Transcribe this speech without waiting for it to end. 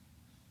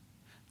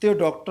ਤੇ ਉਹ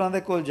ਡਾਕਟਰਾਂ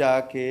ਦੇ ਕੋਲ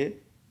ਜਾ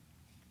ਕੇ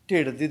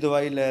ਢਿੱਡ ਦੀ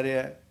ਦਵਾਈ ਲੈ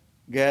ਰਿਹਾ,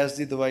 ਗੈਸ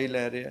ਦੀ ਦਵਾਈ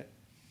ਲੈ ਰਿਹਾ,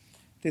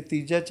 ਤੇ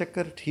ਤੀਜਾ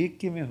ਚੱਕਰ ਠੀਕ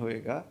ਕਿਵੇਂ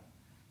ਹੋਏਗਾ?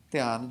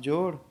 ਧਿਆਨ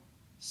ਜੋੜ,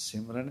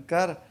 ਸਿਮਰਨ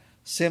ਕਰ।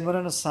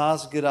 ਸਿਮਰਨ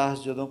ਸਾਂਸ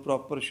ਗਿਰਾਸ ਜਦੋਂ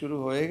ਪ੍ਰੋਪਰ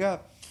ਸ਼ੁਰੂ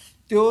ਹੋਏਗਾ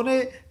ਤੇ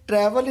ਉਹਨੇ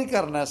ਟਰੈਵਲ ਹੀ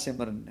ਕਰਨਾ।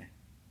 ਸਿਮਰਨ ਨੇ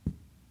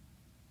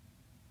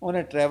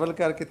ਉਹਨੇ ਟਰੈਵਲ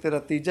ਕਰਕੇ ਤੇਰਾ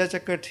ਤੀਜਾ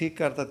ਚੱਕਰ ਠੀਕ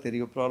ਕਰਤਾ,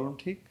 ਤੇਰੀ ਉਹ ਪ੍ਰੋਬਲਮ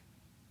ਠੀਕ।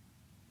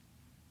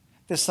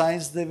 ਤੇ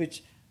ਸਾਇੰਸ ਦੇ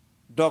ਵਿੱਚ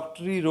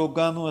ਡਾਕਟਰੀ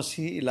ਰੋਗਾਂ ਨੂੰ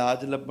ਅਸੀਂ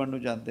ਇਲਾਜ ਲੱਭਣ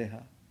ਨੂੰ ਜਾਂਦੇ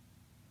ਹਾਂ।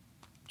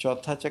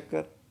 ਚੌਥਾ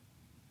ਚੱਕਰ,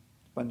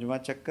 ਪੰਜਵਾਂ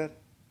ਚੱਕਰ,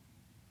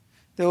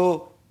 ਤੇ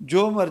ਉਹ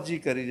ਜੋ ਮਰਜ਼ੀ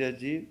ਕਰੀ ਜਾ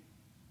ਜੀ।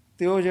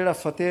 ਤੇ ਉਹ ਜਿਹੜਾ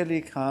ਫਤਿਹ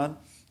ਅਲੀ ਖਾਨ,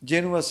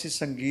 ਜਿਹਨੂੰ ਅਸੀਂ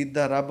ਸੰਗੀਤ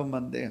ਦਾ ਰੱਬ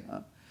ਮੰਨਦੇ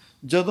ਹਾਂ,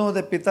 ਜਦੋਂ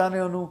ਉਹਦੇ ਪਿਤਾ ਨੇ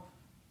ਉਹਨੂੰ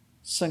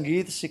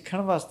ਸੰਗੀਤ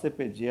ਸਿੱਖਣ ਵਾਸਤੇ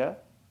ਭੇਜਿਆ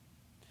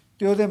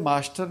ਤੇ ਉਹਦੇ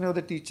ਮਾਸਟਰ ਨੇ,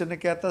 ਉਹਦੇ ਟੀਚਰ ਨੇ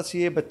ਕਹਿਤਾ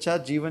ਸੀ ਇਹ ਬੱਚਾ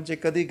ਜੀਵਨ 'ਚ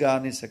ਕਦੀ ਗਾ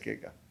ਨਹੀਂ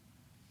ਸਕੇਗਾ,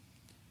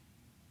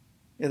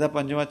 ਇਹਦਾ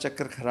ਪੰਜਵਾਂ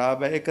ਚੱਕਰ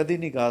ਖਰਾਬ ਹੈ, ਇਹ ਕਦੀ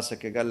ਨਹੀਂ ਗਾ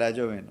ਸਕੇਗਾ, ਲੈ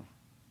ਜਾਓ ਇਹਨੂੰ।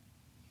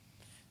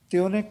 ਤੇ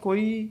ਉਹਨੇ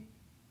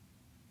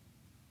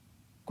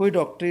ਕੋਈ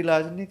ਡਾਕਟਰੀ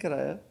ਇਲਾਜ ਨਹੀਂ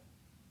ਕਰਾਇਆ,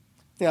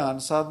 ਧਿਆਨ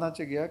ਸਾਧਨਾ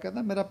 'ਚ ਗਿਆ,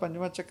 ਕਹਿੰਦਾ ਮੇਰਾ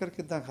ਪੰਜਵਾਂ ਚੱਕਰ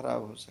ਕਿੱਦਾਂ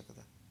ਖਰਾਬ ਹੋ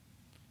ਸਕਦਾ?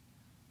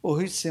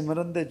 ਉਹੀ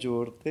ਸਿਮਰਨ ਦੇ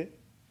ਜ਼ੋਰ 'ਤੇ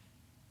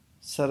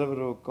ਸਰਬ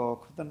ਰੋਗ ਕਾ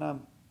ਔਖਦ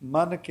ਨਾਮ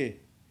ਮੰਨ ਕੇ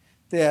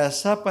ਤੇ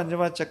ਐਸਾ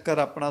ਪੰਜਵਾਂ ਚੱਕਰ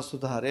ਆਪਣਾ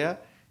ਸੁਧਾਰਿਆ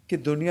ਕਿ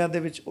ਦੁਨੀਆ ਦੇ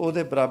ਵਿੱਚ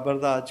ਉਹਦੇ ਬਰਾਬਰ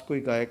ਦਾ ਅੱਜ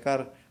ਕੋਈ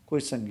ਗਾਇਕਾਰ,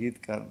 ਕੋਈ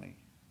ਸੰਗੀਤਕਾਰ ਨਹੀਂ।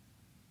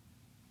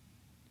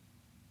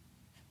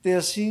 ਤੇ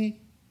ਅਸੀਂ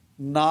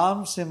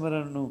ਨਾਮ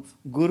ਸਿਮਰਨ ਨੂੰ,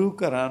 ਗੁਰੂ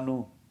ਘਰਾਂ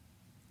ਨੂੰ,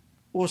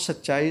 ਉਹ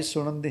ਸੱਚਾਈ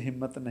ਸੁਣਨ ਦੀ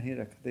ਹਿੰਮਤ ਨਹੀਂ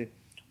ਰੱਖਦੇ।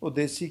 ਉਹ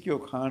ਦੇਸੀ ਘਿਓ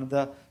ਖਾਣ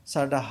ਦਾ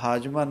ਸਾਡਾ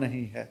ਹਾਜ਼ਮਾ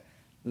ਨਹੀਂ ਹੈ,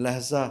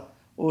 ਲਹਿਜ਼ਾ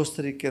ਉਸ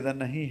ਤਰੀਕੇ ਦਾ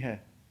ਨਹੀਂ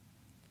ਹੈ।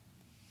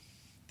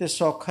 ਤੇ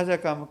ਸੌਖਾ ਜਿਹਾ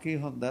ਕੰਮ ਕੀ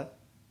ਹੁੰਦਾ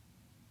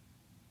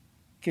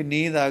ਕਿ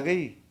ਨੀਂਦ ਆ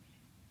ਗਈ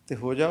ਤੇ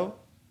ਹੋ ਜਾਓ,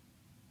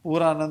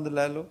 ਪੂਰਾ ਆਨੰਦ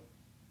ਲੈ ਲਓ।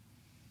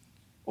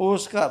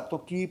 ਉਸ ਘਰ ਤੋਂ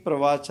ਕੀ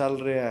ਪ੍ਰਵਾਹ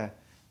ਚੱਲ ਰਿਹਾ ਹੈ,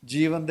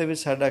 ਜੀਵਨ ਦੇ ਵਿੱਚ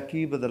ਸਾਡਾ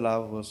ਕੀ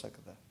ਬਦਲਾਵ ਹੋ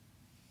ਸਕਦਾ।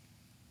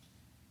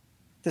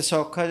 ਤੇ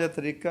ਸੌਖਾ ਜਿਹਾ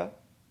ਤਰੀਕਾ,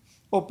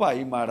 ਉਹ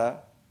ਭਾਈ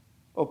ਮਾੜਾ,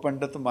 ਉਹ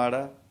ਪੰਡਤ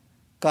ਮਾੜਾ,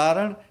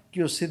 ਕਾਰਨ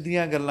ਕਿ ਉਹ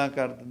ਸਿੱਧੀਆਂ ਗੱਲਾਂ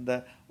ਕਰ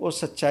ਦਿੰਦਾ, ਉਹ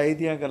ਸੱਚਾਈ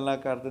ਦੀਆਂ ਗੱਲਾਂ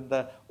ਕਰ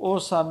ਦਿੰਦਾ, ਉਹ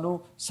ਸਾਨੂੰ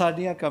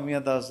ਸਾਡੀਆਂ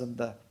ਕਮੀਆਂ ਦੱਸ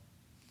ਦਿੰਦਾ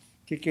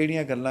ਕਿ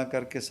ਕਿਹੜੀਆਂ ਗੱਲਾਂ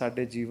ਕਰਕੇ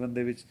ਸਾਡੇ ਜੀਵਨ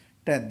ਦੇ ਵਿੱਚ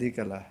ਢਹਿੰਦੀ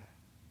ਕਲਾ ਹੈ।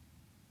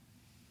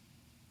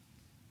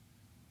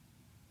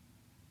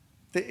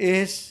 ਤੇ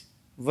ਇਸ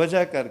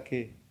ਵਜ੍ਹਾ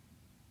ਕਰਕੇ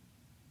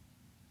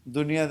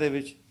ਦੁਨੀਆ ਦੇ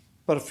ਵਿੱਚ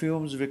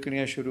ਪਰਫਿਊਮਸ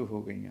ਵਿਕਣੀਆਂ ਸ਼ੁਰੂ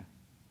ਹੋ ਗਈਆਂ।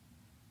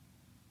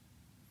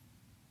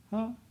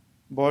 ਹਾਂ,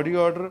 ਬੋਡੀ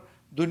ਆਰਡਰ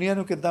ਦੁਨੀਆ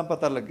ਨੂੰ ਕਿੱਦਾਂ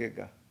ਪਤਾ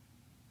ਲੱਗੇਗਾ?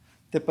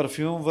 ਤੇ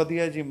ਪਰਫਿਊਮ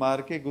ਵਧੀਆ ਜੀ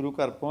ਮਾਰ ਕੇ ਗੁਰੂ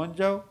ਘਰ ਪਹੁੰਚ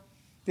ਜਾਓ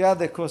ਤੇ ਆਹ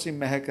ਦੇਖੋ ਅਸੀਂ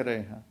ਮਹਿਕ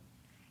ਰਹੇ ਹਾਂ।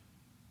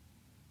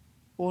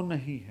 ਉਹ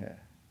ਨਹੀਂ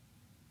ਹੈ।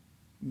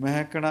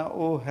 ਮਹਿਕਣਾ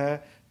ਉਹ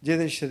ਹੈ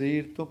ਜਿਹਦੇ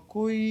ਸਰੀਰ ਤੋਂ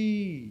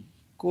ਕੋਈ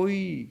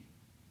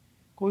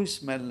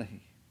ਸਮੈਲ ਨਹੀਂ,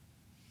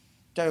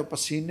 ਚਾਹੇ ਉਹ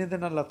ਪਸੀਨੇ ਦੇ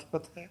ਨਾਲ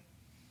ਲੱਥਪੱਥ ਹੈ,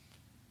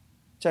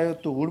 ਚਾਹੇ ਉਹ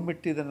ਧੂੜ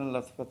ਮਿੱਟੀ ਦੇ ਨਾਲ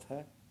ਲੱਥਪੱਥ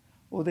ਹੈ,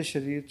 ਉਹਦੇ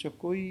ਸਰੀਰ 'ਚ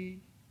ਕੋਈ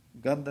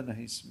ਗੰਧ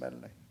ਨਹੀਂ, ਸਮੈਲ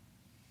ਨਹੀਂ।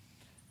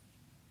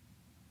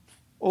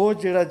 ਉਹ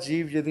ਜਿਹੜਾ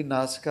ਜੀਵ ਜਿਹਦੀ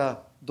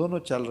ਨਾਸਿਕਾ ਦੋਨੋਂ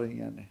ਚੱਲ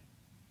ਰਹੀਆਂ ਨੇ,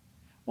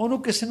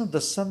 ਉਹਨੂੰ ਕਿਸੇ ਨੂੰ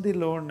ਦੱਸਣ ਦੀ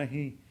ਲੋੜ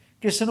ਨਹੀਂ,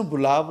 ਕਿਸੇ ਨੂੰ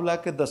ਬੁਲਾ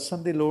ਕੇ ਦੱਸਣ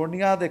ਦੀ ਲੋੜ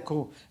ਨਹੀਂ। ਆਹ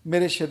ਦੇਖੋ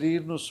ਮੇਰੇ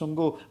ਸਰੀਰ ਨੂੰ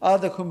ਸੁੰਘੋ, ਆਹ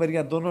ਦੇਖੋ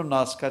ਮੇਰੀਆਂ ਦੋਨੋਂ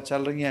ਨਾਸਿਕਾ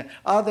ਚੱਲ ਰਹੀਆਂ,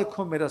 ਆਹ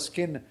ਦੇਖੋ ਮੇਰਾ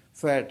ਸਕਿਨ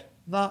ਫੈਟ।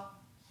 ਨਾ,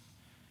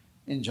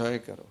 ਇੰਜੋਏ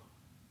ਕਰੋ,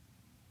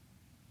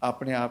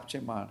 ਆਪਣੇ ਆਪ 'ਚ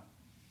ਮਾਣ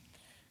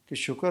ਕਿ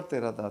ਸ਼ੁਕਰ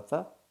ਤੇਰਾ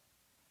ਦਾਤਾ,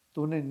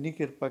 ਤੂੰ ਇੰਨੀ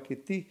ਕਿਰਪਾ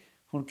ਕੀਤੀ,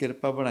 ਹੁਣ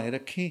ਕਿਰਪਾ ਬਣਾਈ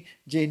ਰੱਖੀ।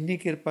 ਜੇ ਇੰਨੀ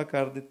ਕਿਰਪਾ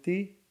ਕਰ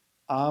ਦਿੱਤੀ,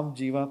 ਆਮ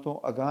ਜੀਵਾਂ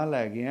ਤੋਂ ਅਗਾਂਹ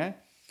ਲੈ ਗਿਆ,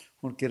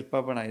 ਹੁਣ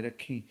ਕਿਰਪਾ ਬਣਾਈ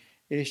ਰੱਖੀ,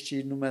 ਇਸ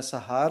ਚੀਜ਼ ਨੂੰ ਮੈਂ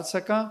ਸਹਾਰ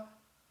ਸਕਾਂ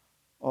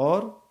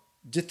ਔਰ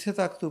ਜਿੱਥੇ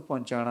ਤੱਕ ਤੂੰ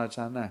ਪਹੁੰਚਾਉਣਾ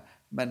ਚਾਹੁੰਦਾ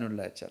ਮੈਨੂੰ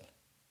ਲੈ ਚੱਲ।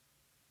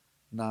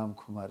 ਨਾਮ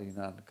ਖੁਮਾਰੀ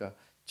ਨਾਨਕਾ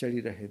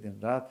ਚੜੀ ਰਹੇ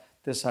ਦਿਨ ਰਾਤ।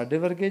 ਤੇ ਸਾਡੇ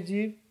ਵਰਗੇ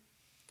ਜੀਵ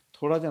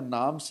ਥੋੜ੍ਹਾ ਜਿਹਾ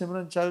ਨਾਮ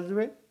ਸਿਮਰਨ ਚੱਲ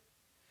ਜਾਵੇ,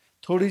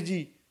 ਥੋੜ੍ਹੀ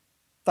ਜਿਹੀ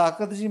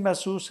ਤਾਕਤ ਜੀ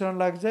ਮਹਿਸੂਸ ਕਰਨ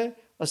ਲੱਗ ਜਾਏ,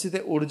 ਅਸੀਂ ਤੇ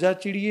ਉੜ ਜਾ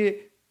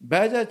ਚਿੜੀਏ,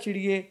 ਬਹਿ ਜਾ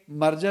ਚਿੜੀਏ,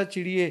 ਮਰ ਜਾ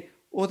ਚਿੜੀਏ।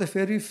 ਉਹ ਤਾਂ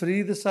ਫਿਰ ਵੀ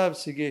ਫਰੀਦ ਸਾਹਿਬ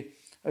ਸੀਗੇ,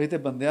 ਅਸੀਂ ਤਾਂ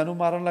ਬੰਦਿਆਂ ਨੂੰ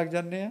ਮਾਰਨ ਲੱਗ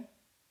ਜਾਂਦੇ ਹਾਂ।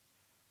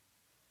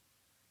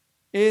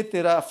 ਇਹ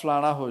ਤੇਰਾ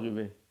ਫਲਾਣਾ ਹੋ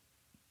ਜਾਵੇ।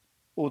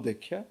 ਉਹ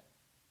ਦੇਖਿਆ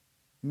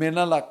ਮੇਰੇ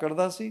ਨਾਲ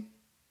ਆਕੜਦਾ ਸੀ,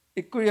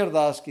 ਇੱਕੋ ਹੀ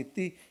ਅਰਦਾਸ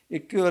ਕੀਤੀ,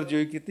 ਇੱਕੋ ਹੀ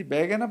ਅਰਜ਼ੋਈ ਕੀਤੀ,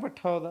 ਬਹਿ ਗਿਆ ਨਾ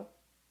ਪੱਠਾ ਉਹਦਾ।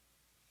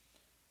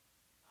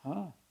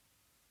 ਹਾਂ,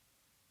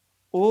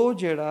 ਉਹ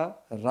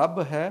ਜਿਹੜਾ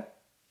ਰੱਬ ਹੈ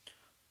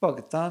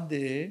ਭਗਤਾਂ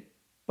ਦੇ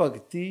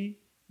ਭਗਤੀ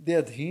ਦੇ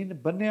ਅਧੀਨ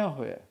ਬੰਨਿਆ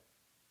ਹੋਇਆ,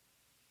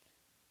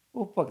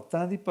 ਉਹ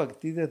ਭਗਤਾਂ ਦੀ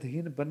ਭਗਤੀ ਦੇ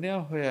ਅਧੀਨ ਬੰਨਿਆ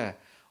ਹੋਇਆ।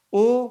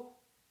 ਉਹ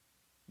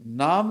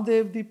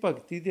ਨਾਮਦੇਵ ਦੀ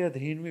ਭਗਤੀ ਦੇ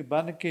ਅਧੀਨ ਵੀ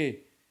ਬੰਨ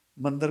ਕੇ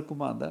ਮੰਦਰ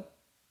ਘੁਮਾਉਂਦਾ,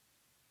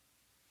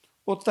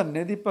 ਉਹ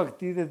ਧੰਨੇ ਦੀ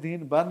ਭਗਤੀ ਦੇ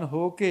ਅਧੀਨ ਬੰਨ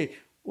ਹੋ ਕੇ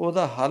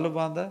ਉਹਦਾ ਹਲ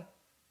ਵਾਹੁੰਦਾ,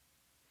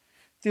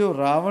 ਅਤੇ ਉਹ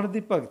ਰਾਵਣ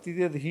ਦੀ ਭਗਤੀ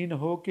ਦੇ ਅਧੀਨ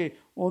ਹੋ ਕੇ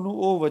ਉਹਨੂੰ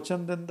ਉਹ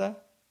ਵਚਨ ਦਿੰਦਾ,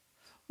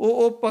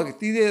 ਉਹ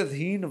ਭਗਤੀ ਦੇ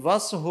ਅਧੀਨ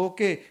ਵਸ ਹੋ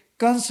ਕੇ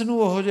ਕੰਸ ਨੂੰ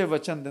ਉਹੋ ਜਿਹੇ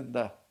ਵਚਨ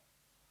ਦਿੰਦਾ।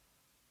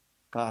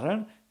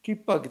 ਕਾਰਨ ਕਿ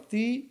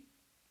ਭਗਤੀ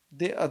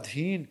ਦੇ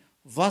ਅਧੀਨ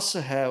ਵਸ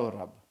ਹੈ ਉਹ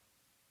ਰੱਬ।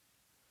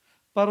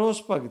 ਪਰ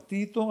ਉਸ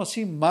ਭਗਤੀ ਤੋਂ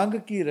ਅਸੀਂ ਮੰਗ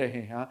ਕੀ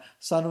ਰਹੇ ਹਾਂ,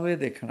 ਸਾਨੂੰ ਇਹ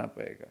ਦੇਖਣਾ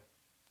ਪਏਗਾ।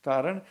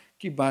 ਕਾਰਨ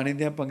ਕਿ ਬਾਣੀ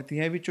ਦੀਆਂ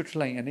ਪੰਕਤੀਆਂ ਵੀ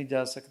ਝੁਠਲਾਈਆਂ ਨਹੀਂ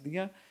ਜਾ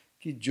ਸਕਦੀਆਂ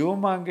ਕਿ ਜੋ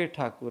ਮੰਗੇ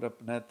ਠਾਕੁਰ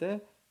ਆਪਣਾ ਤੇ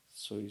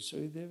ਸੋਈ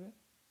ਸੋਈ ਦੇਵੇ।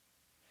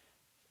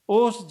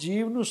 ਉਸ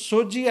ਜੀਵ ਨੂੰ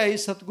ਸੋਝੀ ਆਈ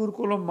ਸਤਿਗੁਰ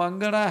ਕੋਲੋਂ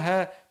ਮੰਗਣਾ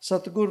ਹੈ,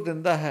 ਸਤਿਗੁਰ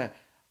ਦਿੰਦਾ ਹੈ।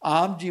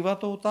 ਆਮ ਜੀਵਾਂ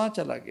ਤੋਂ ਤਾਂ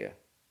ਚਲਾ ਗਿਆ,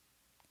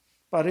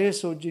 ਪਰ ਇਹ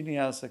ਸੋਝੀ ਨਹੀਂ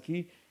ਆ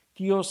ਸਕੀ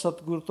ਕਿ ਉਹ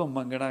ਸਤਿਗੁਰ ਤੋਂ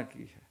ਮੰਗਣਾ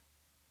ਕੀ ਹੈ।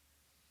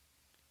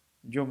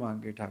 ਜੋ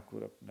ਮੰਗੇ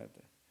ਠਾਕੁਰ ਆਪਣੇ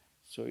ਤੇ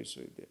ਸੋਈ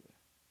ਸੋਈ ਦੇਵੇ।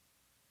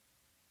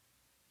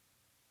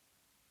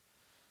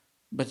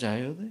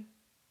 ਬਚਾਏ ਉਹਦੇ,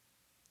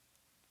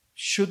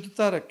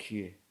 ਸ਼ੁੱਧਤਾ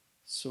ਰੱਖੀਏ,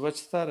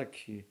 ਸਵੱਛਤਾ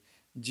ਰੱਖੀਏ,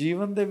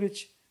 ਜੀਵਨ ਦੇ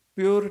ਵਿੱਚ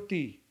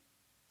ਪਿਓਰਿਟੀ,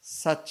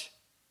 ਸੱਚ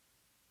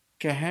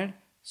ਕਹਿਣ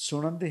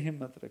ਸੁਣਨ ਦੀ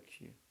ਹਿੰਮਤ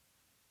ਰੱਖੀਏ,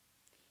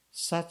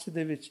 ਸੱਚ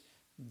ਦੇ ਵਿੱਚ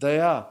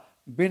ਦਇਆ,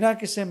 ਬਿਨਾਂ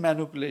ਕਿਸੇ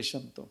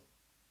ਮੈਨੂਪੂਲੇਸ਼ਨ ਤੋਂ।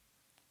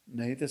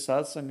 ਨਹੀਂ ਤੇ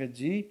ਸਾਧ ਸੰਗਤ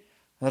ਜੀ,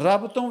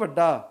 ਰੱਬ ਤੋਂ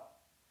ਵੱਡਾ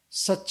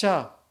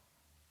ਸੱਚਾ,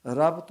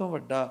 ਰੱਬ ਤੋਂ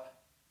ਵੱਡਾ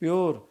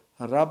ਪਿਓਰ,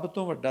 ਰੱਬ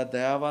ਤੋਂ ਵੱਡਾ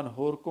ਦਇਆਵਾਨ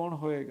ਹੋਰ ਕੌਣ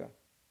ਹੋਏਗਾ।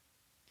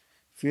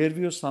 ਫਿਰ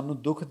ਵੀ ਉਹ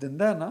ਸਾਨੂੰ ਦੁੱਖ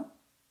ਦਿੰਦਾ ਨਾ,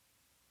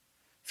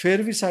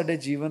 ਫਿਰ ਵੀ ਸਾਡੇ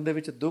ਜੀਵਨ ਦੇ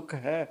ਵਿੱਚ ਦੁੱਖ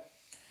ਹੈ,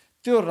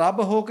 ਤੇ ਉਹ ਰੱਬ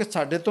ਹੋ ਕੇ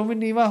ਸਾਡੇ ਤੋਂ ਵੀ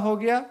ਨੀਵਾਂ ਹੋ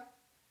ਗਿਆ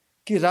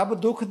ਕਿ ਰੱਬ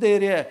ਦੁੱਖ ਦੇ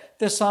ਰਿਹਾ ਹੈ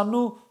ਤੇ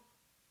ਸਾਨੂੰ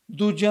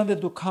ਦੂਜਿਆਂ ਦੇ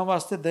ਦੁੱਖਾਂ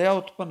ਵਾਸਤੇ ਦਇਆ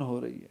ਉਤਪੰਨ ਹੋ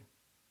ਰਹੀ ਹੈ।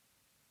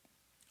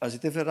 ਅਸੀਂ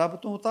ਤੇ ਫਿਰ ਰੱਬ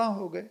ਤੋਂ ਉਤਾਂਹ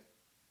ਹੋ ਗਏ।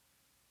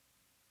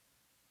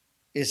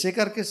 ਇਸੇ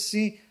ਕਰਕੇ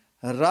ਅਸੀਂ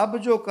ਰੱਬ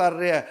ਜੋ ਕਰ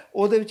ਰਿਹਾ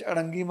ਉਹਦੇ ਵਿੱਚ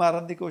ਅੜੰਗੀ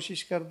ਮਾਰਨ ਦੀ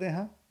ਕੋਸ਼ਿਸ਼ ਕਰਦੇ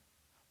ਹਾਂ।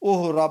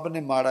 ਉਹ ਰੱਬ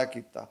ਨੇ ਮਾੜਾ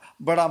ਕੀਤਾ,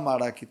 ਬੜਾ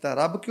ਮਾੜਾ ਕੀਤਾ,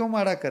 ਰੱਬ ਕਿਉਂ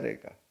ਮਾੜਾ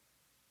ਕਰੇਗਾ।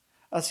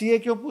 ਅਸੀਂ ਇਹ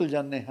ਕਿਉਂ ਭੁੱਲ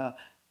ਜਾਂਦੇ ਹਾਂ,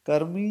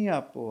 ਕਰਮੀ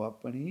ਆਪੋ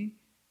ਆਪਣੀ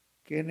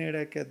ਕਿ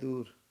ਨੇੜੇ ਕਿ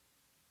ਦੂਰ।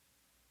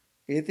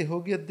 ਇਹ ਤੇ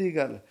ਹੋ ਗਈ ਅੱਧੀ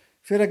ਗੱਲ।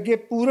 ਫਿਰ ਅੱਗੇ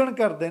ਪੂਰਨ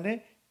ਕਰਦੇ ਨੇ,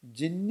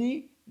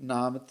 ਜਿੰਨੀ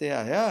ਨਾਮ ਤੇ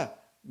ਆਇਆ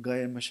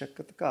ਗਏ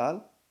ਮਸ਼ੱਕਤ ਘਾਲ।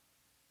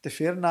 ਤੇ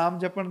ਫਿਰ ਨਾਮ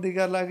ਜਪਣ ਦੀ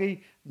ਗੱਲ ਆ ਗਈ।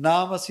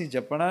 ਨਾਮ ਅਸੀਂ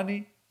ਜਪਣਾ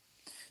ਨਹੀਂ,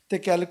 ਤੇ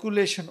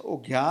ਕੈਲਕੂਲੇਸ਼ਨ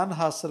ਉਹ ਗਿਆਨ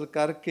ਹਾਸਲ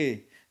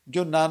ਕਰਕੇ,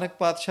 ਜੋ ਨਾਨਕ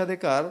ਪਾਤਸ਼ਾਹ ਦੇ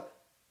ਘਰ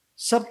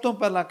ਸਭ ਤੋਂ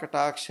ਪਹਿਲਾਂ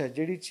ਕਟਾਕਸ਼ ਹੈ,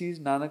 ਜਿਹੜੀ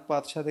ਚੀਜ਼ ਨਾਨਕ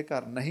ਪਾਤਸ਼ਾਹ ਦੇ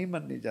ਘਰ ਨਹੀਂ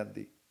ਮੰਨੀ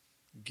ਜਾਂਦੀ,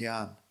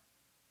 ਗਿਆਨ।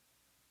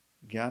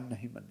 ਗਿਆਨ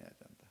ਨਹੀਂ ਮੰਨਿਆ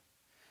ਜਾਂਦਾ,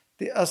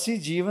 ਤੇ ਅਸੀਂ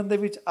ਜੀਵਨ ਦੇ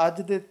ਵਿੱਚ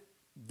ਅੱਜ ਦੇ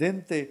ਦਿਨ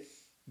ਤੇ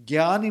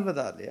ਗਿਆਨ ਹੀ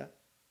ਵਧਾ ਲਿਆ।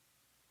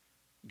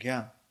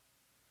 ਗਿਆਨ,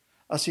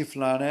 ਅਸੀਂ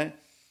ਫਲਾਣੇ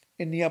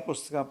ਇੰਨੀਆਂ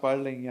ਪੁਸਤਕਾਂ ਪੜ੍ਹ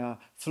ਲਈਆਂ,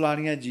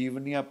 ਫਲਾਣੀਆਂ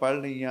ਜੀਵਨੀਆਂ ਪੜ੍ਹ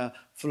ਲਈਆਂ,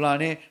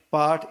 ਫਲਾਣੇ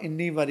ਪਾਠ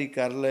ਇੰਨੀ ਵਾਰੀ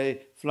ਕਰ ਲਏ,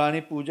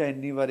 ਫਲਾਣੀ ਪੂਜਾ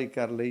ਇੰਨੀ ਵਾਰੀ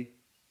ਕਰ ਲਈ।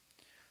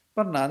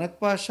 ਪਰ ਨਾਨਕ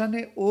ਪਾਤਸ਼ਾਹ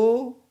ਨੇ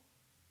ਉਹ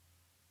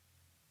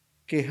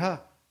ਕਿਹਾ,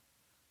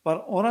 ਪਰ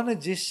ਉਹਨਾਂ ਨੇ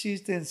ਜਿਸ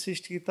ਚੀਜ਼ 'ਤੇ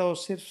ਇੰਸਿਸਟ ਕੀਤਾ ਉਹ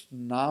ਸਿਰਫ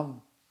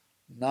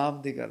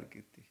ਨਾਮ ਦੀ ਗੱਲ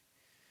ਕੀਤੀ।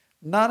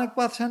 ਨਾਨਕ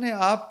ਪਾਤਸ਼ਾਹ ਨੇ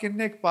ਆਪ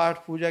ਕਿੰਨੇ ਕੁ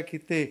ਪਾਠ ਪੂਜਾ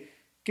ਕੀਤੇ,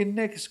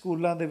 ਕਿੰਨੇ ਕੁ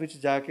ਸਕੂਲਾਂ ਦੇ ਵਿੱਚ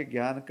ਜਾ ਕੇ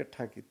ਗਿਆਨ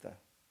ਇਕੱਠਾ ਕੀਤਾ।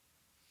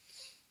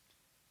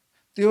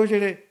 ਤੇ ਉਹ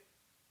ਜਿਹੜੇ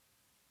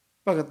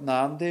ਭਗਤ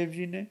ਨਾਮਦੇਵ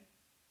ਜੀ ਨੇ,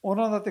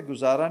 ਉਹਨਾਂ ਦਾ ਤੇ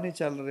ਗੁਜ਼ਾਰਾ ਨਹੀਂ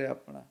ਚੱਲ ਰਿਹਾ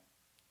ਆਪਣਾ।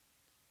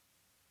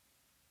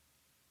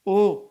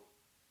 ਉਹ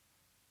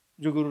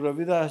ਜੋ ਗੁਰੂ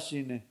ਰਵਿਦਾਸ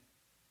ਜੀ ਨੇ,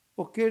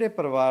 ਉਹ ਕਿਹੜੇ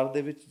ਪਰਿਵਾਰ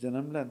ਦੇ ਵਿੱਚ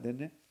ਜਨਮ ਲੈਂਦੇ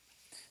ਨੇ,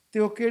 ਤੇ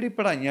ਉਹ ਕਿਹੜੀ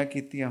ਪੜ੍ਹਾਈਆਂ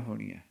ਕੀਤੀਆਂ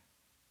ਹੋਣੀਆਂ,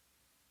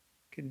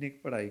 ਕਿੰਨੀ ਕੁ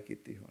ਪੜ੍ਹਾਈ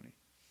ਕੀਤੀ ਹੋਣੀ।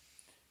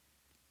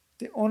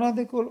 ਤੇ ਉਹਨਾਂ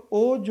ਦੇ ਕੋਲ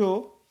ਉਹ ਜੋ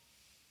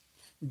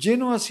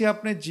ਜਿਹਨੂੰ ਅਸੀਂ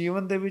ਆਪਣੇ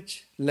ਜੀਵਨ ਦੇ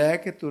ਵਿੱਚ ਲੈ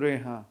ਕੇ ਤੁਰੇ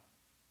ਹਾਂ,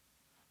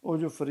 ਉਹ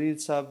ਜੋ ਫਰੀਦ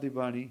ਸਾਹਿਬ ਦੀ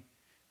ਬਾਣੀ,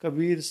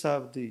 ਕਬੀਰ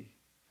ਸਾਹਿਬ ਦੀ,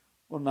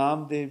 ਉਹ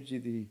ਨਾਮਦੇਵ ਜੀ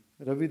ਦੀ,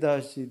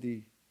 ਰਵਿਦਾਸ ਜੀ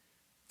ਦੀ,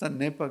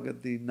 ਧੰਨੇ ਭਗਤ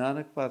ਦੀ,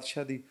 ਨਾਨਕ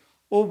ਪਾਤਸ਼ਾਹ ਦੀ,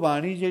 ਉਹ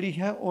ਬਾਣੀ ਜਿਹੜੀ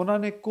ਹੈ ਉਹਨਾਂ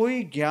ਨੇ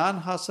ਕੋਈ ਗਿਆਨ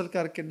ਹਾਸਲ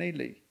ਕਰਕੇ ਨਹੀਂ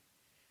ਲਈ,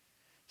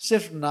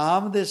 ਸਿਰਫ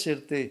ਨਾਮ ਦੇ ਸਿਰ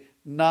 'ਤੇ,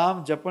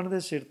 ਨਾਮ ਜਪਣ ਦੇ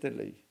ਸਿਰ 'ਤੇ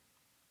ਲਈ।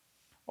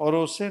 ਔਰ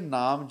ਉਸੇ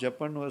ਨਾਮ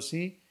ਜਪਣ ਨੂੰ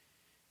ਅਸੀਂ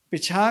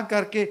ਪਿਛਾਂਹ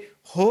ਕਰਕੇ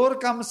ਹੋਰ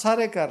ਕੰਮ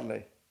ਸਾਰੇ ਕਰ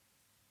ਲਏ,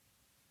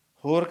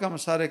 ਹੋਰ ਕੰਮ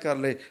ਸਾਰੇ ਕਰ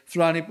ਲਏ।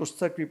 ਫਲਾਣੀ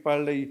ਪੁਸਤਕ ਵੀ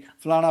ਪੜ੍ਹ ਲਈ,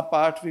 ਫਲਾਣਾ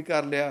ਪਾਠ ਵੀ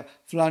ਕਰ ਲਿਆ,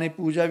 ਫਲਾਣੀ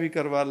ਪੂਜਾ ਵੀ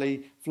ਕਰਵਾ ਲਈ,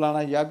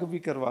 ਫਲਾਣਾ ਯੱਗ ਵੀ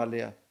ਕਰਵਾ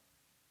ਲਿਆ।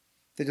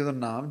 ਤੇ ਜਦੋਂ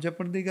ਨਾਮ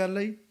ਜਪਣ ਦੀ ਗੱਲ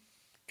ਆਈ,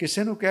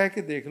 ਕਿਸੇ ਨੂੰ ਕਹਿ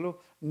ਕੇ ਦੇਖ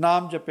ਲਓ,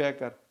 ਨਾਮ ਜਪਿਆ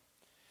ਕਰ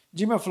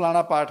ਜੀ, ਮੈਂ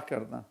ਫਲਾਣਾ ਪਾਠ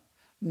ਕਰਦਾ,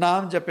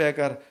 ਨਾਮ ਜਪਿਆ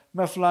ਕਰ,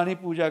 ਮੈਂ ਫਲਾਣੀ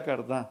ਪੂਜਾ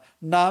ਕਰਦਾ,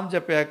 ਨਾਮ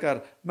ਜਪਿਆ ਕਰ,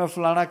 ਮੈਂ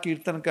ਫਲਾਣਾ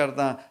ਕੀਰਤਨ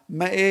ਕਰਦਾ,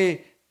 ਮੈਂ ਇਹ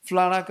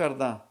ਫਲਾਣਾ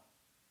ਕਰਦਾ।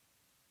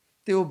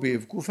 ਤੇ ਉਹ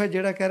ਬੇਵਕੂਫ ਹੈ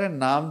ਜਿਹੜਾ ਕਹਿ ਰਿਹਾ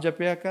ਨਾਮ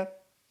ਜਪਿਆ ਕਰ।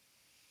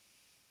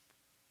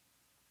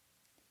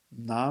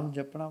 ਨਾਮ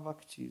ਜਪਣਾ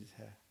ਵੱਖ ਚੀਜ਼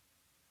ਹੈ।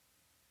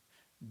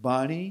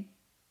 ਬਾਣੀ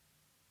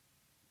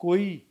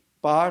ਕੋਈ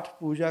ਪਾਠ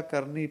ਪੂਜਾ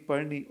ਕਰਨੀ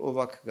ਪੜ੍ਹਨੀ ਉਹ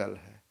ਵੱਖ ਗੱਲ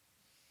ਹੈ।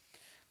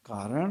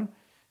 ਕਾਰਨ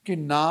ਕਿ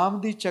ਨਾਮ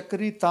ਦੀ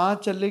ਚੱਕਰੀ ਤਾਂ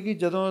ਚੱਲੇਗੀ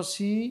ਜਦੋਂ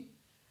ਅਸੀਂ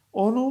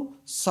ਉਹਨੂੰ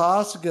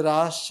ਸਾਸ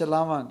ਗਿਰਾਸ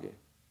ਚਲਾਵਾਂਗੇ।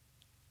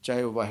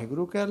 ਚਾਹੇ ਉਹ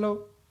ਵਾਹਿਗੁਰੂ ਕਹਿ ਲਓ,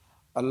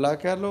 ਅੱਲਾ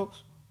ਕਹਿ ਲਓ,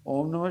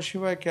 ਓਮ ਨਮः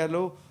ਸ਼ਿਵਾਏ ਕਹਿ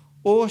ਲਓ,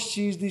 ਉਸ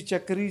ਚੀਜ਼ ਦੀ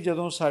ਚੱਕਰੀ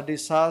ਜਦੋਂ ਸਾਡੀ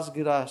ਸਾਸ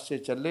ਗਿਰਾਸ 'ਚ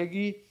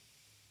ਚੱਲੇਗੀ,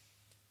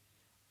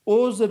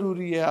 ਉਹ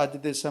ਜ਼ਰੂਰੀ ਹੈ ਅੱਜ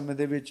ਦੇ ਸਮੇਂ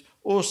ਦੇ ਵਿੱਚ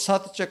ਉਹ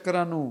 7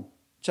 ਚੱਕਰਾਂ ਨੂੰ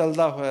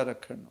ਚੱਲਦਾ ਹੋਇਆ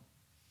ਰੱਖਣ ਨੂੰ।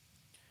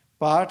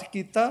 ਪਾਠ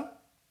ਕੀਤਾ,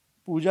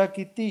 ਪੂਜਾ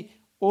ਕੀਤੀ,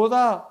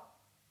 ਉਹਦਾ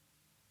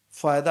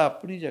ਫਾਇਦਾ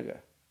ਆਪਣੀ ਜਗ੍ਹਾ,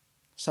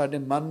 ਸਾਡੇ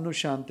ਮਨ ਨੂੰ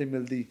ਸ਼ਾਂਤੀ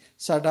ਮਿਲਦੀ,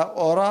 ਸਾਡਾ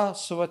ਔਰਾ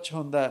ਸਵੱਛ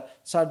ਹੁੰਦਾ,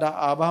 ਸਾਡਾ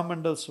ਆਭਾ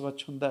ਮੰਡਲ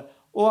ਸਵੱਛ ਹੁੰਦਾ,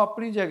 ਉਹ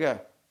ਆਪਣੀ ਜਗ੍ਹਾ।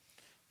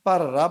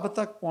 ਪਰ ਰੱਬ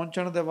ਤੱਕ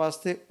ਪਹੁੰਚਣ ਦੇ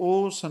ਵਾਸਤੇ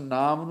ਉਸ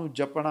ਨਾਮ ਨੂੰ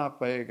ਜਪਣਾ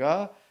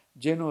ਪਏਗਾ,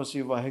 ਜਿਹਨੂੰ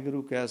ਅਸੀਂ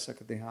ਵਾਹਿਗੁਰੂ ਕਹਿ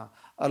ਸਕਦੇ ਹਾਂ,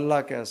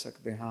 ਅੱਲਾ ਕਹਿ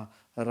ਸਕਦੇ ਹਾਂ,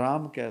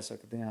 ਰਾਮ ਕਹਿ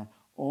ਸਕਦੇ ਹਾਂ,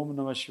 ਓਮ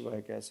ਨਮः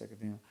ਸ਼ਿਵਾਏ ਕਹਿ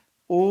ਸਕਦੇ ਹਾਂ।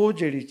 ਉਹ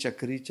ਜਿਹੜੀ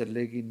ਚੱਕਰੀ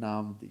ਚੱਲੇਗੀ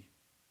ਨਾਮ ਦੀ,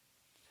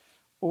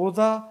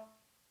 ਉਹਦਾ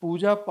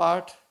ਪੂਜਾ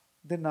ਪਾਠ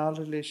ਦੇ ਨਾਲ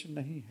ਰਿਲੇਸ਼ਨ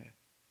ਨਹੀਂ ਹੈ।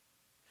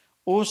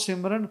 ਉਹ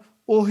ਸਿਮਰਨ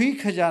ਉਹੀ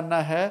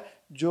ਖਜ਼ਾਨਾ ਹੈ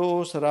ਜੋ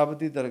ਉਸ ਰੱਬ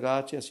ਦੀ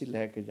ਦਰਗਾਹ 'ਚ ਅਸੀਂ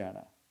ਲੈ ਕੇ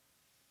ਜਾਣਾ।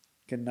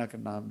 ਕਿੰਨਾ ਕੁ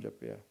ਨਾਮ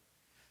ਜਪਿਆ।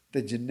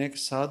 ਅਤੇ ਜਿੰਨੇ ਕੁ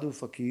ਸਾਧੂ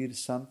ਫਕੀਰ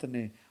ਸੰਤ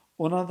ਨੇ,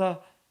 ਉਹਨਾਂ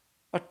ਦਾ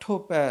ਅੱਠੋਂ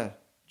ਪੈਰ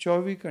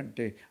 24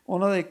 ਘੰਟੇ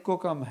ਉਹਨਾਂ ਦਾ ਇੱਕੋ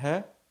ਕੰਮ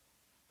ਹੈ,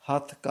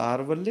 ਹੱਥ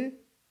ਕਾਰ ਵੱਲੇ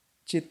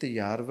ਚਿੱਤ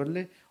ਯਾਰ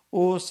ਵੱਲੇ।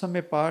 ਉਹ ਉਸ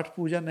ਸਮੇਂ ਪਾਠ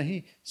ਪੂਜਾ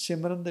ਨਹੀਂ,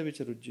 ਸਿਮਰਨ ਦੇ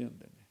ਵਿੱਚ ਰੁੱਝੇ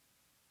ਹੁੰਦੇ ਨੇ,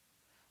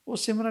 ਉਹ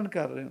ਸਿਮਰਨ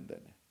ਕਰ ਰਹੇ ਹੁੰਦੇ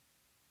ਨੇ।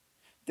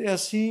 ਅਤੇ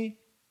ਅਸੀਂ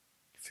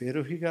ਫਿਰ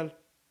ਉਹੀ ਗੱਲ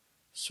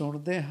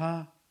ਸੁਣਦੇ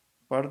ਹਾਂ,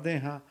 ਪੜ੍ਹਦੇ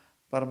ਹਾਂ,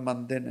 ਪਰ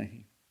ਮੰਨਦੇ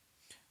ਨਹੀਂ।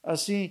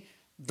 ਅਸੀਂ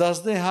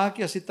ਦੱਸਦੇ ਹਾਂ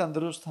ਕਿ ਅਸੀਂ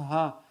ਤੰਦਰੁਸਤ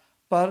ਹਾਂ,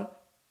 ਪਰ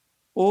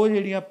ਉਹ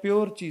ਜਿਹੜੀਆਂ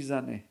ਪਿਓਰ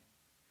ਚੀਜ਼ਾਂ ਨੇ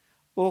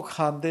ਉਹ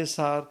ਖਾਂਦੇ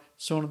ਸਾਰ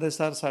ਸੁਣਦੇ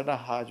ਸਾਰ ਸਾਡਾ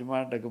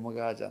ਹਾਜ਼ਮਾ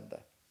ਡਗਮਗਾ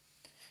ਜਾਂਦਾ,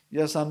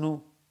 ਜਾਂ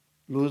ਸਾਨੂੰ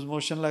ਲੂਜ਼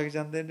ਮੋਸ਼ਨ ਲੱਗ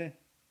ਜਾਂਦੇ ਨੇ,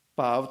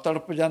 ਭਾਵ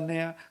ਤੜਪ ਜਾਂਦੇ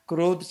ਹਾਂ,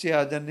 ਕ੍ਰੋਧ 'ਚ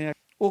ਆ ਜਾਂਦੇ ਹਾਂ।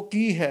 ਉਹ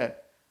ਕੀ ਹੈ?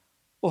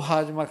 ਉਹ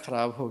ਹਾਜ਼ਮਾ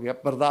ਖਰਾਬ ਹੋ ਗਿਆ,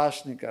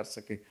 ਬਰਦਾਸ਼ਤ ਨਹੀਂ ਕਰ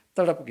ਸਕੇ,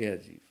 ਤੜਪ ਗਿਆ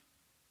ਜੀਵ,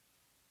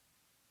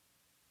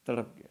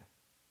 ਤੜਪ ਗਿਆ।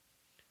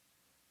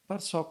 ਪਰ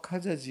ਸੌਖਾ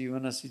ਜਿਹਾ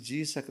ਜੀਵਨ ਅਸੀਂ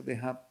ਜੀ ਸਕਦੇ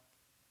ਹਾਂ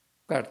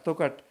ਘੱਟ ਤੋਂ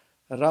ਘੱਟ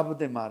ਰੱਬ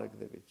ਦੇ ਮਾਰਗ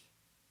ਦੇ ਵਿੱਚ।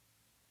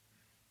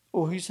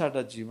 ਉਹੀ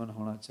ਸਾਡਾ ਜੀਵਨ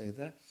ਹੋਣਾ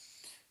ਚਾਹੀਦਾ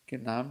ਕਿ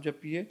ਨਾਮ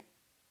ਜਪੀਏ,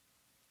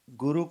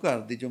 ਗੁਰੂ ਘਰ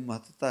ਦੀ ਜੋ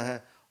ਮਹੱਤਤਾ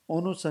ਹੈ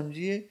ਉਹਨੂੰ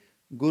ਸਮਝੀਏ,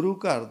 ਗੁਰੂ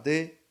ਘਰ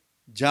ਦੇ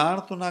ਜਾਣ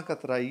ਤੋਂ ਨਾ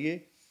ਕਤਰਾਈਏ,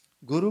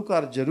 ਗੁਰੂ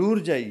ਘਰ ਜ਼ਰੂਰ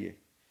ਜਾਈਏ,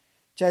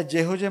 ਚਾਹੇ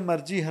ਜਿਹੋ ਜਿਹੇ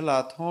ਮਰਜ਼ੀ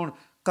ਹਾਲਾਤ ਹੋਣ।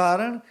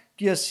 ਕਾਰਨ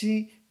ਕਿ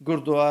ਅਸੀਂ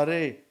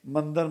ਗੁਰਦੁਆਰੇ,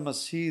 ਮੰਦਰ,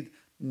 ਮਸਜਿਦ,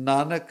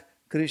 ਨਾਨਕ,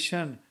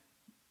 ਕ੍ਰਿਸ਼ਨ,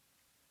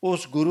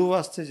 ਉਸ ਗੁਰੂ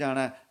ਵਾਸਤੇ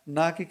ਜਾਣਾ,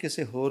 ਨਾ ਕਿ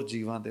ਕਿਸੇ ਹੋਰ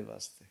ਜੀਵਾਂ ਦੇ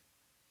ਵਾਸਤੇ।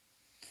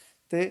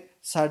 ਅਤੇ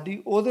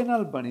ਸਾਡੀ ਉਹਦੇ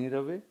ਨਾਲ ਬਣੀ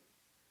ਰਹੇ,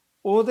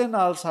 ਉਹਦੇ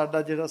ਨਾਲ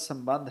ਸਾਡਾ ਜਿਹੜਾ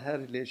ਸੰਬੰਧ ਹੈ,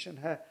 ਰਿਲੇਸ਼ਨ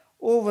ਹੈ,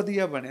 ਉਹ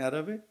ਵਧੀਆ ਬਣਿਆ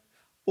ਰਹੇ।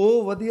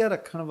 ਉਹ ਵਧੀਆ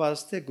ਰੱਖਣ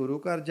ਵਾਸਤੇ ਗੁਰੂ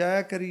ਘਰ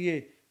ਜਾਇਆ ਕਰੀਏ,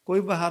 ਕੋਈ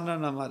ਬਹਾਨਾ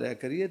ਨਾ ਮਾਰਿਆ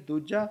ਕਰੀਏ।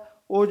 ਦੂਜਾ,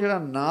 ਉਹ ਜਿਹੜਾ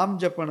ਨਾਮ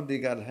ਜਪਣ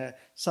ਦੀ ਗੱਲ ਹੈ,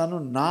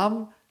 ਸਾਨੂੰ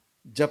ਨਾਮ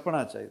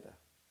ਜਪਣਾ ਚਾਹੀਦਾ।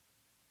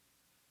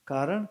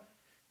 ਕਾਰਨ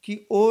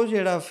ਕਿ ਉਹ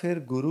ਜਿਹੜਾ ਫਿਰ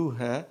ਗੁਰੂ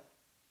ਹੈ,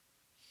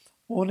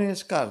 ਉਹਨੇ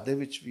ਇਸ ਘਰ ਦੇ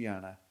ਵਿੱਚ ਵੀ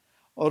ਆਉਣਾ,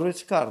 ਔਰ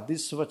ਇਸ ਘਰ ਦੀ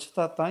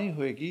ਸਵੱਛਤਾ ਤਾਂ ਹੀ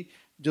ਹੋਏਗੀ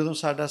ਜਦੋਂ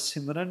ਸਾਡਾ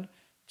ਸਿਮਰਨ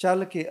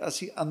ਚੱਲ ਕੇ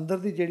ਅਸੀਂ ਅੰਦਰ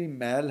ਦੀ ਜਿਹੜੀ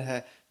ਮੈਲ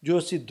ਹੈ, ਜੋ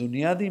ਅਸੀਂ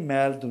ਦੁਨੀਆ ਦੀ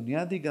ਮੈਲ,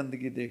 ਦੁਨੀਆ ਦੀ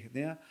ਗੰਦਗੀ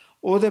ਦੇਖਦੇ ਹਾਂ,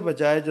 ਉਹਦੇ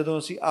ਬਜਾਏ ਜਦੋਂ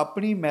ਅਸੀਂ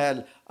ਆਪਣੀ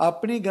ਮੈਲ,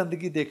 ਆਪਣੀ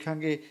ਗੰਦਗੀ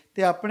ਦੇਖਾਂਗੇ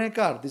ਅਤੇ ਆਪਣੇ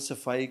ਘਰ ਦੀ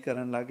ਸਫਾਈ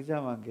ਕਰਨ ਲੱਗ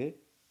ਜਾਵਾਂਗੇ,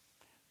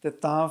 ਅਤੇ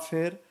ਤਾਂ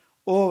ਫਿਰ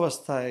ਉਹ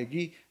ਅਵਸਥਾ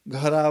ਆਏਗੀ,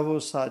 ਘਰ ਆਵੋ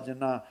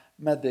ਸਾਜਨਾ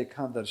ਮੈਂ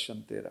ਦੇਖਾਂ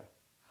ਦਰਸ਼ਨ ਤੇਰਾ।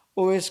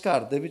 ਉਹ ਇਸ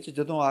ਘਰ ਦੇ ਵਿੱਚ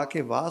ਜਦੋਂ ਆ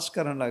ਕੇ ਵਾਸ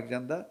ਕਰਨ ਲੱਗ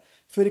ਜਾਂਦਾ,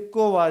 ਫਿਰ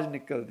ਇੱਕੋ ਆਵਾਜ਼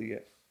ਨਿਕਲਦੀ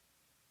ਹੈ,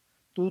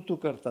 ਤੂੰ ਤੂੰ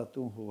ਕਰਤਾ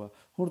ਤੂੰ ਹੋਆ,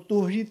 ਹੁਣ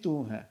ਤੂੰ ਹੀ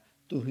ਤੂੰ ਹੈ,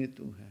 ਤੂੰ ਹੀ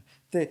ਤੂੰ ਹੈ।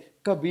 ਅਤੇ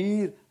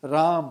ਕਬੀਰ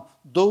ਰਾਮ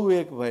ਦੋ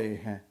ਏਕ ਭਏ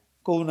ਹੈ,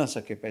 ਕੋ ਨਾ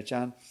ਸਕੇ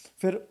ਪਹਿਚਾਨ।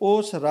 ਫਿਰ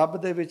ਉਸ ਰੱਬ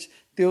ਦੇ ਵਿੱਚ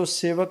ਅਤੇ ਉਸ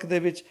ਸੇਵਕ ਦੇ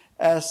ਵਿੱਚ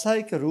ਐਸਾ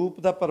ਇੱਕ ਰੂਪ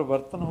ਦਾ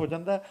ਪਰਿਵਰਤਨ ਹੋ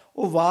ਜਾਂਦਾ,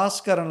 ਉਹ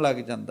ਵਾਸ ਕਰਨ ਲੱਗ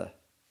ਜਾਂਦਾ,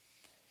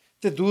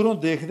 ਅਤੇ ਦੂਰੋਂ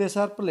ਦੇਖਦੇ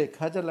ਸਾਰ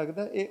ਭੁਲੇਖਾ ਜਿਹਾ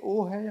ਲੱਗਦਾ, ਇਹ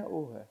ਉਹ ਹੈ ਜਾਂ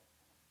ਉਹ ਹੈ।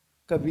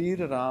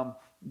 ਕਬੀਰ ਰਾਮ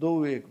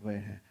ਦੋ ਏਕ ਭਏ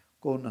ਹੈ,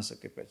 ਕੋ ਨਾ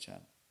ਸਕੇ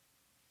ਪਹਿਚਾਨ।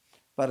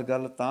 ਪਰ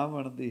ਗੱਲ ਤਾਂ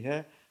ਬਣਦੀ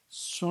ਹੈ,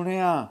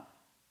 ਸੁਣਿਆ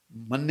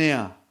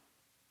ਮੰਨਿਆ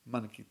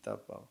ਮਨ ਕੀਤਾ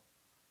ਭਾਵ।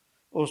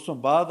 ਉਸ ਤੋਂ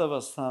ਬਾਅਦ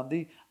ਅਵਸਥਾ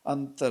ਆਉਂਦੀ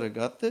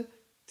ਅੰਤਰਗਤ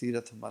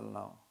ਤੀਰਥ ਮਲ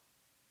ਨਾਉ।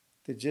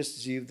 ਅਤੇ ਜਿਸ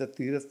ਜੀਵ ਦਾ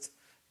ਤੀਰਥ,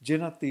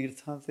 ਜਿਨ੍ਹਾਂ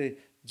ਤੀਰਥਾਂ 'ਤੇ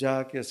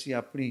ਜਾ ਕੇ ਅਸੀਂ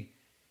ਆਪਣੀ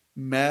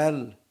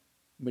ਮੈਲ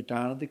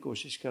ਮਿਟਾਉਣ ਦੀ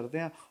ਕੋਸ਼ਿਸ਼ ਕਰਦੇ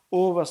ਹਾਂ,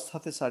 ਉਹ ਅਵਸਥਾ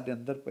ਤਾਂ ਸਾਡੇ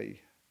ਅੰਦਰ ਪਈ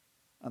ਹੈ,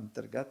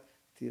 ਅੰਤਰਗਤ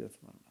ਤੀਰਥ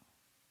ਮਲ ਨਾਉ।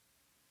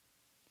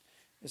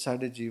 ਇਹ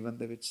ਸਾਡੇ ਜੀਵਨ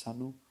ਦੇ ਵਿੱਚ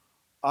ਸਾਨੂੰ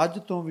ਅੱਜ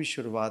ਤੋਂ ਵੀ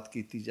ਸ਼ੁਰੂਆਤ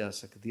ਕੀਤੀ ਜਾ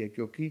ਸਕਦੀ ਹੈ,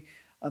 ਕਿਉਂਕਿ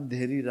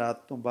ਅੰਧੇਰੀ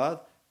ਰਾਤ ਤੋਂ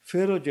ਬਾਅਦ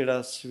ਫਿਰ ਉਹ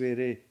ਜਿਹੜਾ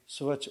ਸਵੇਰੇ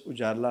ਸਵੱਛ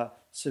ਉਜਾਲਾ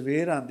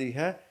ਸਵੇਰ ਆਉਂਦੀ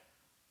ਹੈ,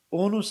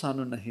 ਉਹਨੂੰ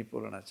ਸਾਨੂੰ ਨਹੀਂ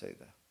ਭੁੱਲਣਾ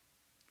ਚਾਹੀਦਾ।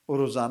 ਉਹ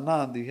ਰੋਜ਼ਾਨਾ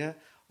ਆਉਂਦੀ ਹੈ,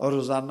 ਔਰ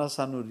ਰੋਜ਼ਾਨਾ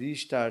ਸਾਨੂੰ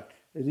ਰੀਸਟਾਰਟ,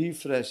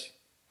 ਰੀਫਰੈਸ਼,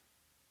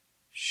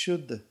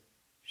 ਸ਼ੁੱਧ,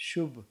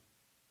 ਸ਼ੁਭ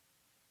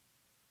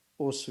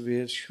ਉਹ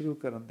ਸਵੇਰ ਸ਼ੁਰੂ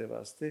ਕਰਨ ਦੇ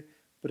ਵਾਸਤੇ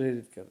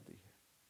ਪ੍ਰੇਰਿਤ ਕਰਦੀ ਹੈ।